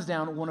 hands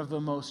down, one of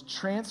the most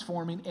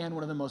transforming and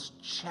one of the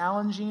most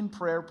challenging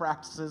prayer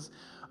practices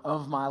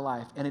of my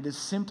life. And it is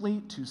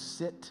simply to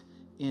sit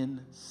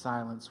in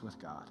silence with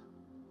God.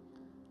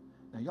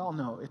 Now, y'all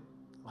know,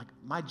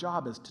 my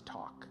job is to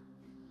talk.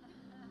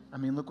 I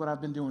mean, look what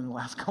I've been doing in the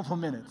last couple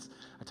minutes.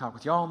 I talk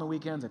with y'all on the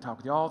weekends. I talk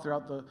with y'all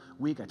throughout the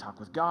week. I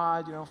talk with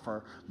God,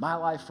 for my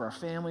life, for our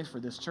family, for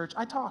this church.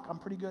 I talk. I'm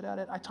pretty good at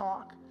it. I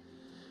talk.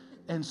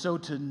 And so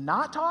to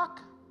not talk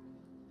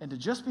and to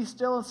just be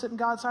still and sit in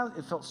God's silence,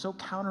 it felt so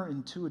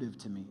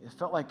counterintuitive to me. It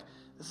felt like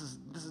this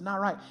is not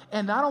right.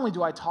 And not only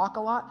do I talk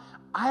a lot,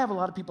 I have a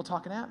lot of people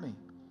talking at me.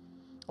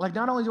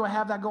 Not only do I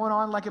have that going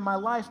on in my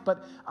life,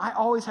 but I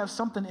always have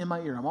something in my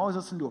ear. I'm always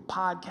listening to a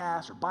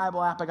podcast or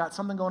Bible app. I got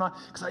something going on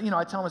because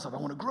I tell myself I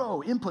want to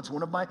grow. Input's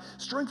one of my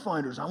strength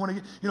finders. I want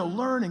to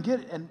learn and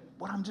get. And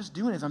what I'm just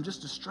doing is I'm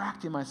just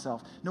distracting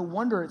myself. No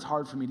wonder it's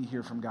hard for me to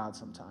hear from God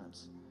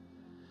sometimes.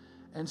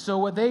 And so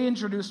what they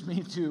introduced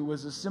me to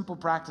was a simple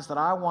practice that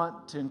I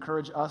want to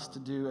encourage us to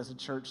do as a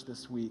church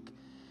this week.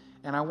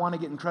 And I want to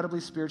get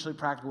incredibly spiritually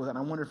practical with it. And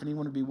I wonder if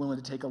anyone would be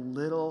willing to take a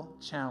little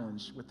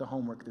challenge with the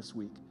homework this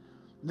week.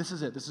 This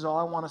is it. This is all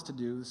I want us to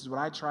do. This is what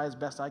I try as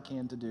best I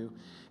can to do.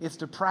 It's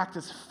to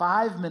practice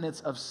 5 minutes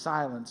of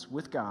silence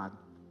with God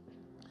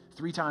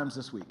 3 times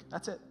this week.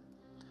 That's it.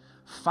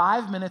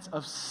 5 minutes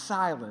of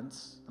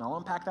silence, and I'll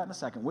unpack that in a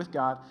second, with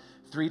God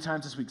 3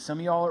 times this week. Some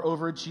of y'all are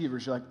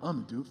overachievers. You're like,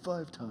 I'm going to do it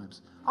 5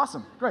 times.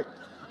 Awesome. Great.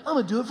 I'm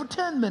going to do it for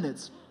 10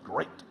 minutes.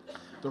 Great.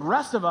 The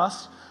rest of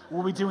us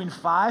will be doing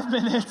 5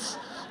 minutes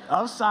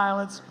of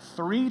silence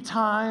 3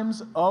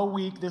 times a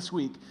week this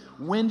week.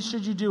 When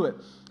should you do it?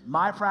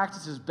 My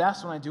practice is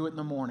best when I do it in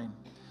the morning.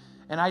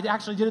 And I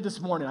actually did it this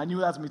morning. I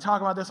knew I was going to be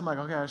talking about this. I'm like,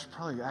 okay, I should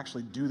probably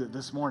actually do that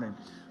this morning.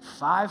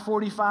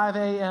 5:45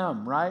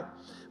 a.m., right?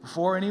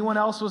 Before anyone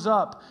else was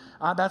up.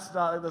 That's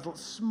a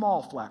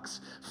small flex.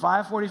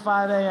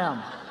 5:45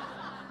 a.m.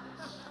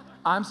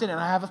 I'm sitting, and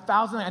I have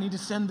 1,000. I need to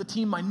send the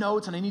team my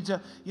notes, and I need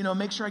to,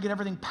 make sure I get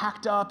everything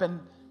packed up. And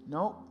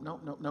no.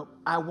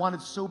 I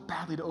wanted so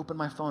badly to open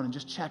my phone and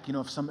just check,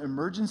 if some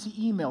emergency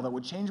email that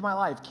would change my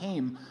life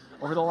came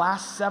over the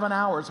last 7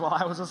 hours while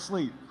I was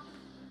asleep.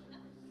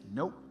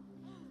 Nope.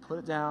 Put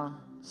it down,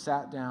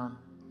 sat down,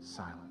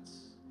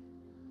 silence.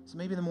 So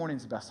maybe the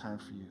morning's the best time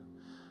for you.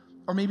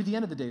 Or maybe the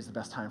end of the day is the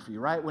best time for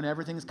you, right? When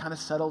everything's kind of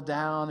settled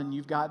down and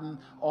you've gotten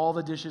all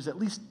the dishes at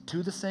least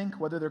to the sink,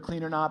 whether they're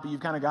clean or not, but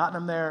you've kind of gotten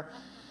them there,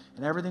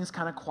 and everything's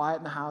kind of quiet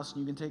in the house,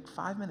 and you can take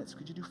 5 minutes.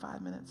 Could you do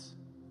 5 minutes?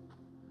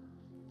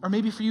 Or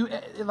maybe for you,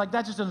 like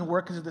that just doesn't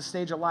work because of the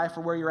stage of life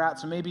or where you're at.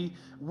 So maybe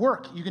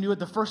work. You can do it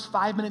the first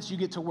 5 minutes you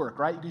get to work,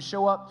 right? You can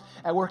show up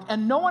at work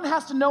and no one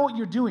has to know what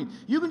you're doing.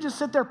 You can just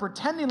sit there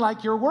pretending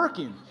like you're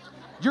working.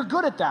 You're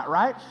good at that,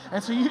 right?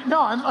 And so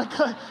I'm like,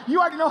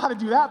 you already know how to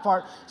do that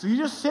part. So you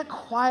just sit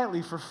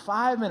quietly for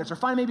 5 minutes or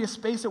find maybe a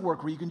space at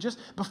work where you can just,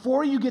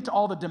 before you get to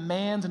all the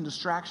demands and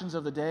distractions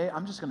of the day,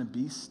 I'm just going to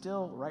be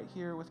still right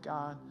here with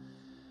God.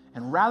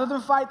 And rather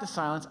than fight the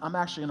silence, I'm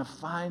actually going to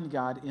find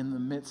God in the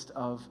midst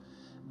of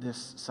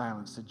this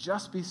silence, to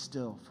just be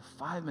still for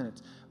 5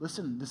 minutes.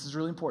 Listen, this is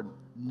really important.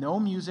 No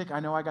music. I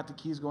know I got the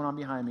keys going on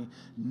behind me.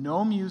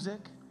 No music,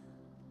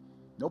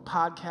 no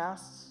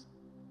podcasts,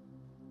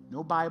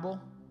 no Bible,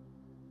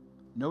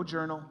 no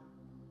journal,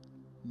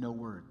 no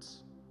words,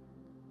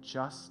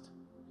 just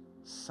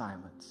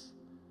silence.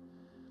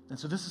 And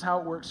so this is how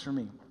it works for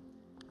me.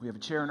 We have a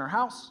chair in our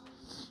house.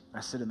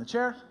 I sit in the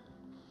chair.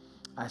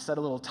 I set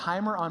a little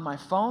timer on my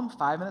phone,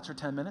 5 minutes or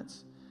 10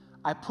 minutes.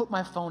 I put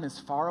my phone as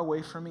far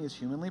away from me as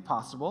humanly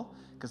possible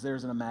because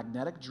there's a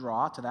magnetic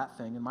draw to that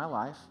thing in my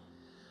life.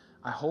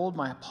 I hold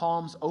my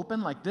palms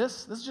open like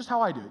this. This is just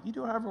how I do it. You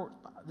do it however.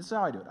 This is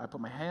how I do it. I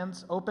put my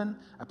hands open.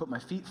 I put my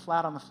feet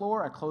flat on the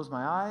floor. I close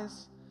my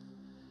eyes.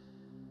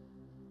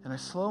 And I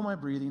slow my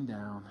breathing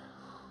down.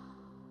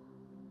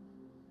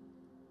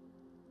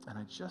 And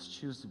I just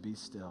choose to be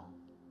still.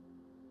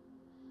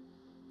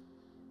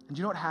 And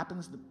you know what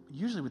happens?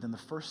 Usually within the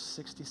first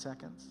 60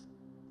 seconds,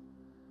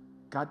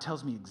 God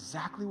tells me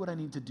exactly what I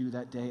need to do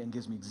that day and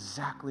gives me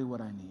exactly what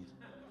I need.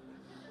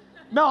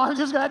 No,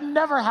 that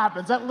never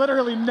happens. That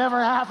literally never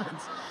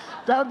happens.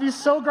 That would be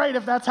so great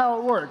if that's how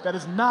it worked. That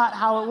is not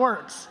how it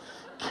works.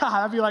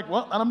 God, I'd be like,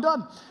 well, and I'm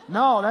done.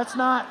 No, that's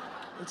not.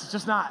 It's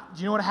just not.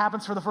 Do you know what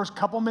happens for the first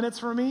couple minutes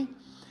for me?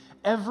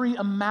 Every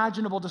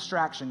imaginable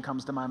distraction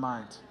comes to my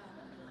mind.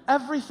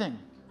 Everything.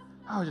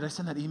 Oh, did I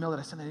send that email?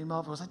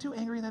 Was I too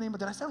angry in that email?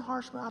 Did I sound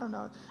harsh? I don't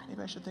know.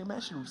 Maybe I should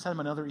send him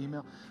another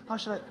email. Oh,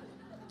 should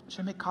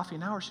I make coffee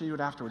now or should I do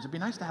it afterwards? It'd be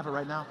nice to have it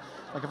right now.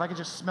 Like if I could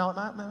just smell it.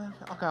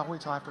 Okay, I'll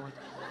wait till afterwards.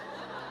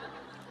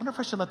 I wonder if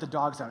I should let the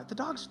dogs out. The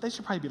dogs, they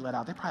should probably be let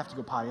out. They probably have to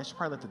go potty. I should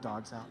probably let the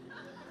dogs out.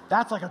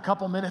 That's like a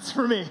couple minutes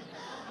for me.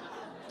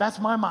 That's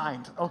my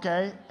mind,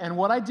 okay? And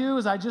what I do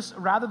is I just,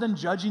 rather than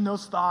judging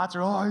those thoughts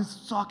or, oh, I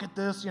suck at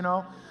this,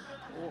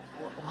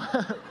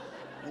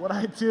 what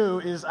I do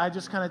is I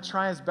just kind of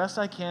try as best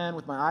I can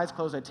with my eyes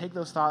closed. I take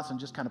those thoughts and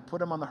just kind of put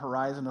them on the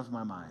horizon of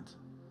my mind.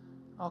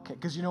 Okay,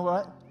 because you know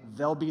what?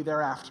 They'll be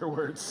there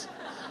afterwards.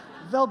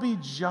 They'll be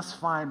just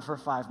fine for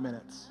 5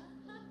 minutes.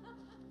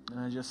 And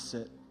I just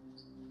sit.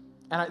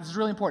 And it's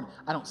really important.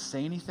 I don't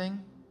say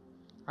anything.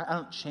 Right? I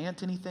don't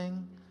chant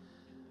anything.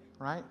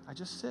 Right? I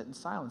just sit in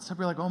silence. Some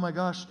people are like, oh my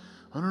gosh,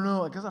 I don't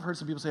know. I guess I've heard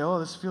some people say, oh,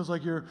 this feels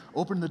like you're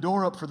opening the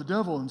door up for the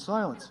devil in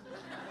silence.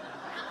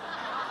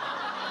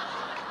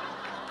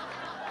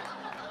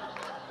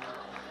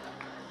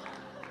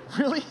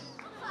 Really?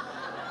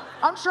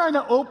 I'm trying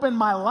to open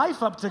my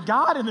life up to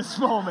God in this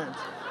moment.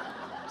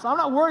 So I'm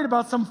not worried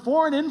about some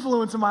foreign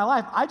influence in my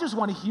life. I just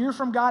want to hear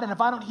from God, and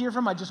if I don't hear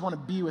from him, I just want to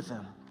be with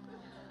him.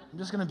 I'm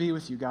just going to be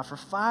with you, God, for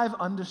 5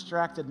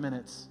 undistracted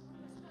minutes.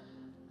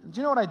 And do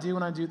you know what I do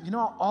when I do? You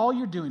know all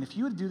you're doing? If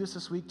you would do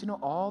this week, do you know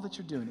all that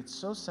you're doing? It's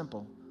so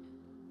simple.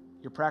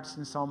 You're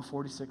practicing Psalm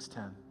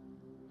 46:10.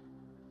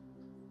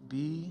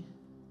 Be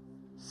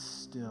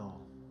still.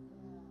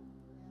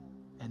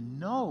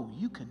 And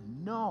you can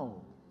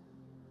know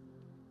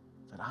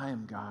that I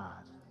am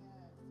God.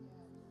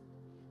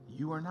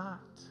 You are not.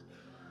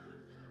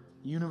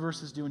 The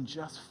universe is doing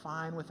just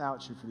fine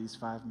without you for these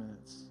 5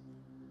 minutes.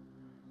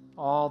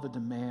 All the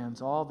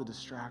demands, all the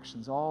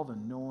distractions, all the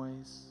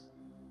noise,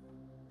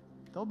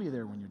 they'll be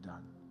there when you're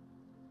done.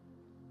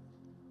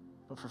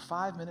 But for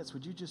 5 minutes,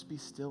 would you just be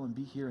still and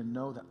be here and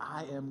know that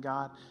I am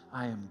God,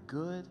 I am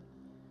good.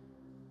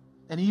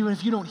 And even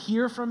if you don't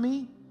hear from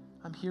me,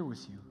 I'm here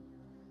with you.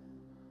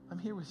 I'm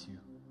here with you.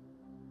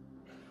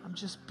 I'm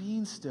just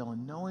being still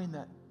and knowing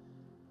that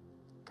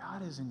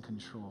God is in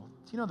control.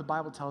 Do you know the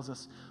Bible tells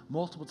us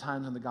multiple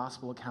times in the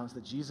gospel accounts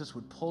that Jesus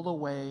would pull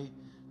away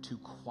to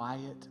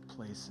quiet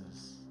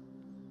places,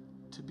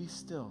 to be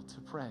still,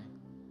 to pray.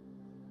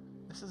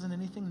 This isn't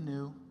anything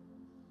new.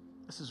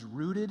 This is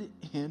rooted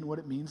in what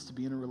it means to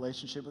be in a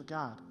relationship with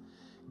God.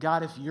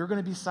 God, if you're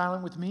going to be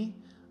silent with me,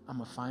 I'm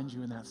going to find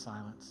you in that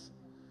silence.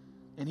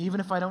 And even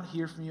if I don't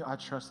hear from you, I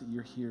trust that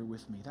you're here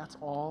with me. That's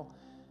all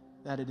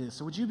that it is.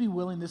 So would you be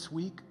willing this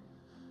week,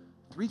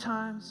 3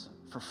 times,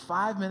 for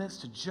 5 minutes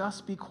to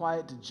just be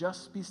quiet, to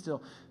just be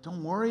still?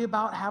 Don't worry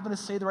about having to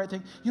say the right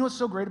thing. You know what's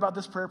so great about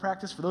this prayer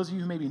practice? For those of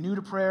you who may be new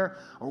to prayer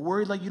or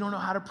worried like you don't know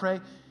how to pray,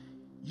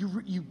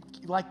 you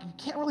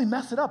can't really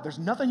mess it up. There's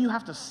nothing you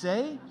have to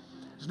say.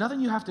 There's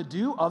nothing you have to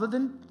do other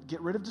than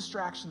get rid of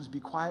distractions, be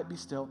quiet, be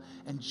still,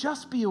 and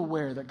just be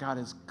aware that God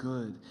is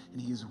good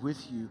and he is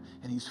with you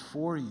and he's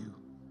for you.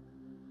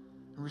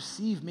 And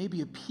receive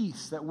maybe a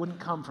peace that wouldn't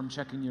come from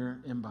checking your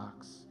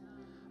inbox.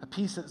 A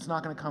peace that's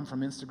not going to come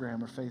from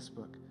Instagram or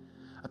Facebook.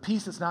 A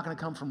peace that's not going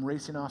to come from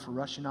racing off or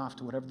rushing off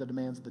to whatever the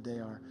demands of the day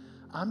are.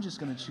 I'm just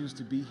going to choose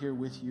to be here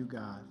with you,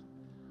 God.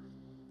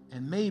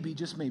 And maybe,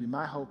 just maybe,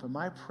 my hope and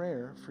my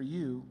prayer for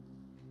you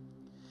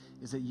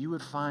is that you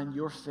would find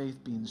your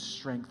faith being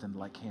strengthened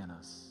like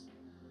Hannah's.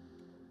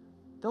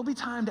 There'll be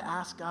time to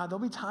ask God. There'll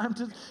be time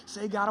to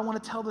say, God, I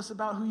want to tell this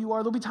about who you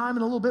are. There'll be time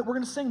in a little bit. We're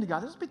going to sing to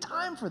God. There'll be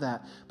time for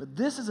that. But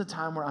this is a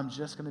time where I'm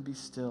just going to be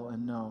still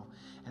and know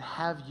and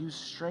have you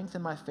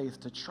strengthen my faith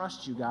to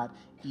trust you, God,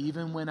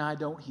 even when I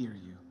don't hear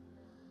you,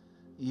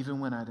 even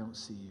when I don't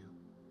see you.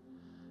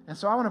 And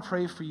so I want to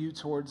pray for you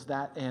towards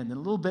that end. In a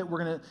little bit,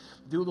 we're going to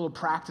do a little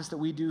practice that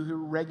we do here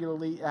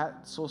regularly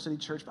at Soul City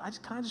Church. But I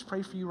just kind of just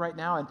pray for you right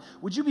now. And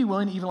would you be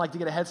willing to even like to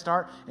get a head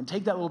start and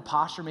take that little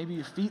posture, maybe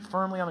your feet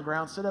firmly on the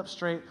ground, sit up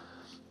straight,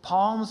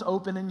 palms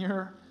open in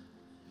your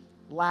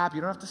lap. You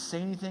don't have to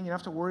say anything. You don't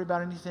have to worry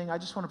about anything. I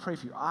just want to pray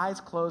for you.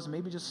 Eyes closed,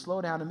 maybe just slow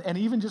down and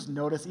even just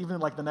notice, even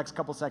like the next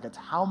couple seconds,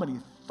 how many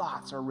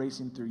thoughts are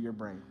racing through your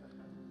brain.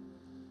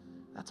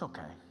 That's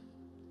okay.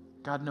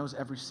 God knows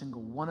every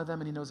single one of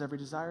them, and He knows every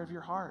desire of your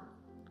heart.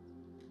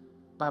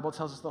 The Bible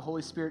tells us the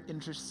Holy Spirit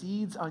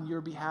intercedes on your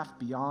behalf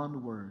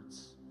beyond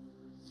words.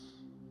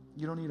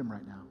 You don't need Him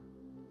right now.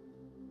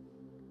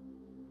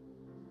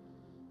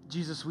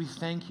 Jesus, we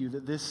thank you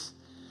that this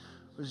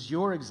was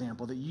your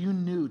example, that you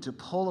knew to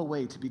pull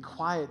away, to be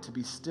quiet, to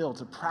be still,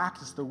 to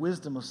practice the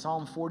wisdom of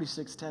Psalm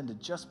 46:10, to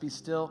just be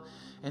still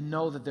and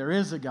know that there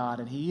is a God,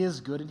 and He is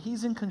good, and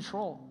He's in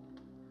control.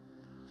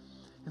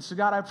 And so,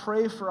 God, I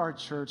pray for our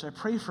church. I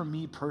pray for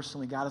me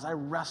personally, God, as I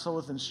wrestle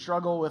with and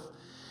struggle with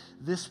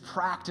this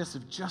practice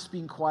of just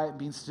being quiet and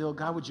being still.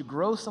 God, would you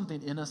grow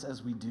something in us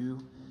as we do?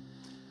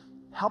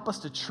 Help us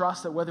to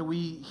trust that whether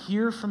we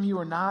hear from you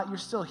or not, you're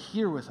still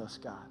here with us,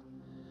 God.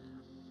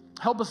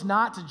 Help us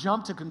not to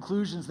jump to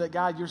conclusions that,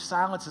 God, your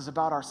silence is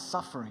about our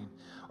suffering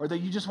or that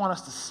you just want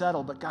us to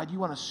settle, but, God, you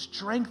want to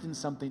strengthen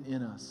something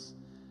in us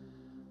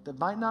that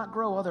might not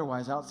grow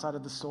otherwise outside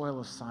of the soil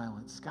of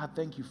silence. God,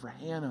 thank you for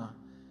Hannah.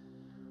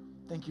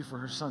 Thank you for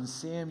her son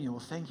Samuel.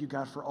 Thank you,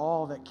 God, for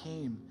all that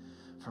came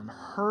from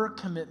her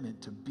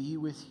commitment to be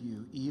with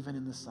you, even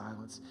in the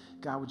silence.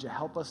 God, would you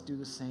help us do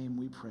the same,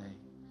 we pray.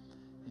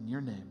 In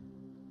your name,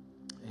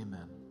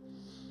 amen.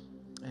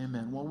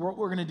 Amen. Well, what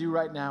we're going to do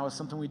right now is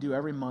something we do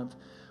every month.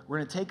 We're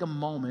going to take a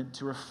moment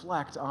to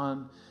reflect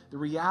on the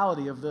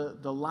reality of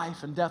the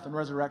life and death and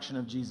resurrection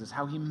of Jesus,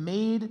 how He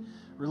made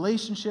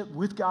relationship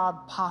with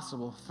God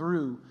possible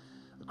through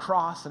a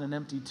cross and an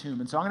empty tomb.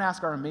 And so I'm going to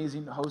ask our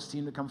amazing host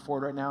team to come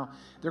forward right now.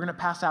 They're going to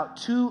pass out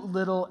two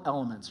little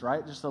elements,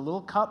 right? Just a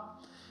little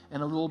cup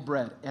and a little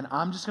bread. And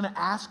I'm just going to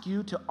ask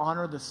you to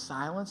honor the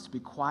silence, to be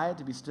quiet,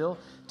 to be still.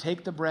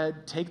 Take the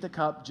bread, take the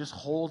cup, just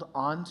hold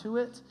on to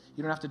it.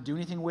 You don't have to do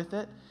anything with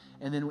it.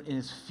 And then in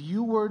as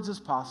few words as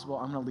possible,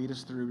 I'm going to lead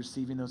us through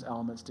receiving those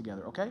elements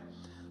together, okay?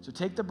 So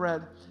take the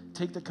bread,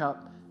 take the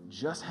cup,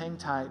 just hang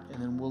tight,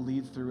 and then we'll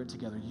lead through it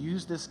together.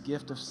 Use this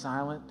gift of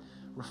silent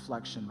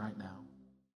reflection right now.